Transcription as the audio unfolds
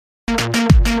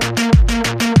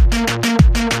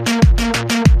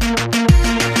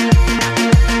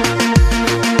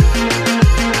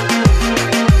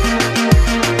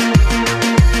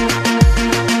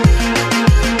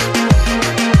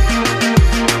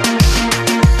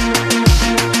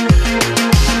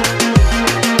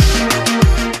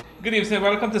evening,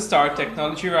 welcome to Star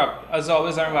Technology Wrap. As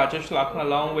always, I'm Rajesh Lakman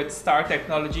along with Star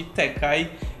Technology tech guy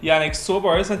Yannick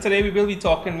Sobers, and today we will be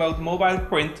talking about mobile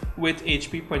print with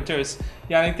HP printers.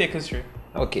 Yannick, take us through.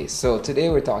 Okay, so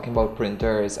today we're talking about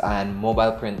printers and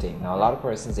mobile printing. Now, a lot of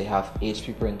persons, they have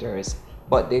HP printers,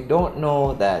 but they don't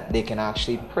know that they can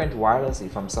actually print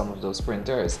wirelessly from some of those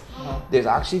printers. There's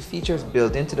actually features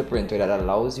built into the printer that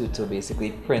allows you to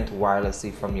basically print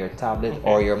wirelessly from your tablet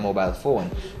or your mobile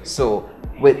phone. So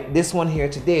with this one here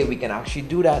today, we can actually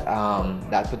do that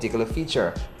that particular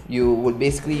feature. You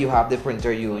have the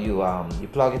printer, you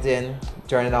plug it in,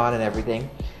 turn it on and everything.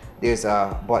 There's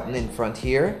a button in front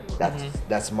here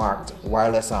that's marked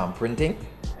wireless printing,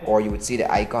 or you would see the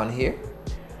icon here.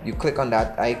 You click on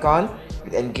that icon,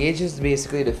 it engages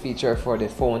basically the feature for the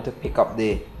phone to pick up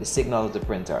the signal of the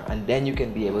printer, and then you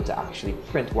can be able to actually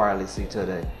print wirelessly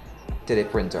to the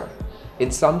printer.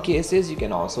 In some cases, you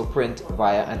can also print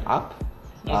via an app.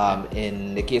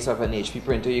 In the case of an HP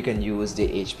printer, you can use the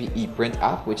HP ePrint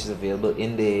app, which is available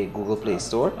in the Google Play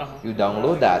Store. You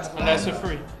download that. And that's for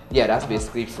free? Yeah, that's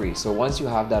basically free. So once you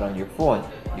have that on your phone,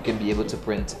 you can be able to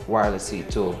print wirelessly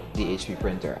to the HP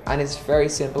printer. And it's very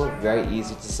simple, very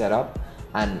easy to set up,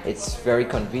 and it's very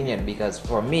convenient because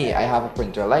for me, I have a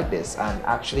printer like this, and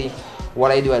actually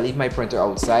what I do, I leave my printer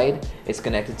outside. It's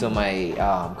connected to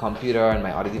my computer and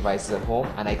my other devices at home,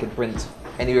 and I can print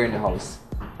anywhere in the house.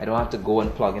 I don't have to go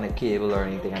and plug in a cable or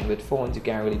anything, and with phones you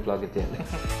can't really plug it in.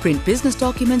 Print business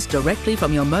documents directly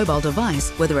from your mobile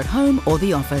device, whether at home or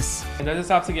the office. And does this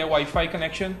have to get Wi-Fi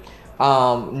connection?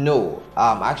 No.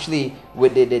 Actually,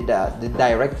 with the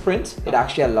direct print, it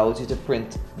actually allows you to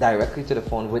print directly to the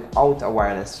phone without a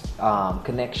wireless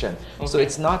connection. So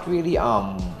it's not really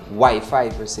Wi-Fi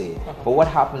per se. But what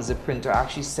happens, the printer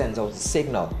actually sends out a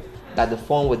signal that the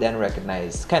phone would then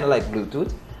recognize, kind of like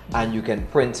Bluetooth, and you can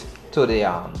print to the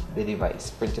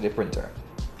device, print to the printer.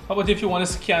 How about if you want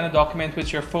to scan a document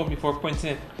with your phone before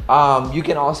printing it? You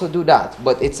can also do that,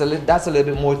 but that's a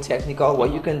little bit more technical.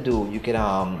 What you can do, you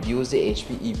can use the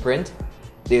HP ePrint.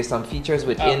 There's some features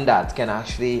within that can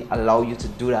actually allow you to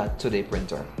do that to the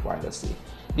printer wirelessly.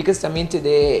 Because I mean,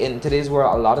 in today's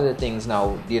world, a lot of the things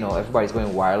now, everybody's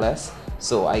going wireless.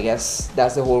 So I guess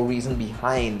that's the whole reason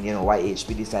behind why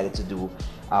HP decided to do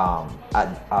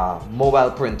a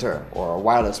mobile printer or a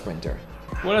wireless printer.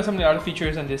 What are some of the other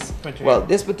features on this printer? Well,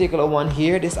 this particular one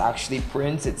here, this actually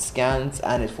prints, it scans,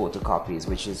 and it photocopies,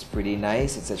 which is pretty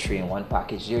nice. It's a 3-in-1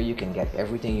 package here. You can get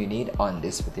everything you need on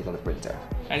this particular printer.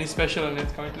 Any special on it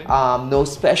currently? No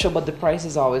special, but the price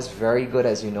is always very good,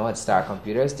 as you know, at Star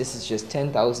Computers. This is just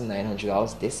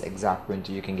 $10,900. This exact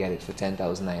printer, you can get it for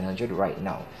 $10,900 right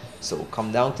now. So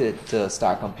come down to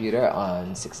Star Computer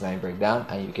on 69 Breakdown,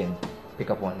 and you can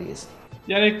pick up one of these.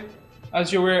 Yannick,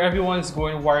 as you're aware, everyone's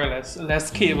going wireless, less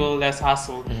cable, less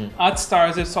hassle. At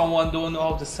Stars, if someone don't know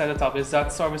how to set it up, is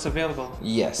that service available?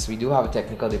 Yes, we do have a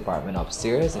technical department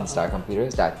upstairs in Star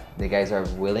Computers that the guys are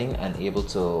willing and able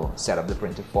to set up the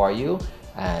printer for you,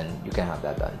 and you can have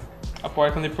that done.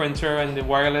 Apart from the printer and the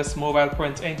wireless mobile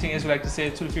print, anything else you'd like to say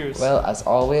to the viewers? Well, as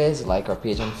always, like our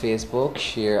page on Facebook,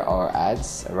 share our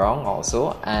ads around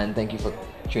also, and thank you for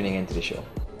tuning into the show.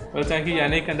 Well, thank you,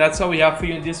 Yannick, and that's all we have for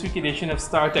you in this week's edition of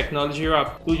Star Technology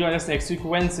Wrap. Do join us next week,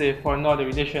 Wednesday, for another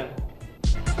edition.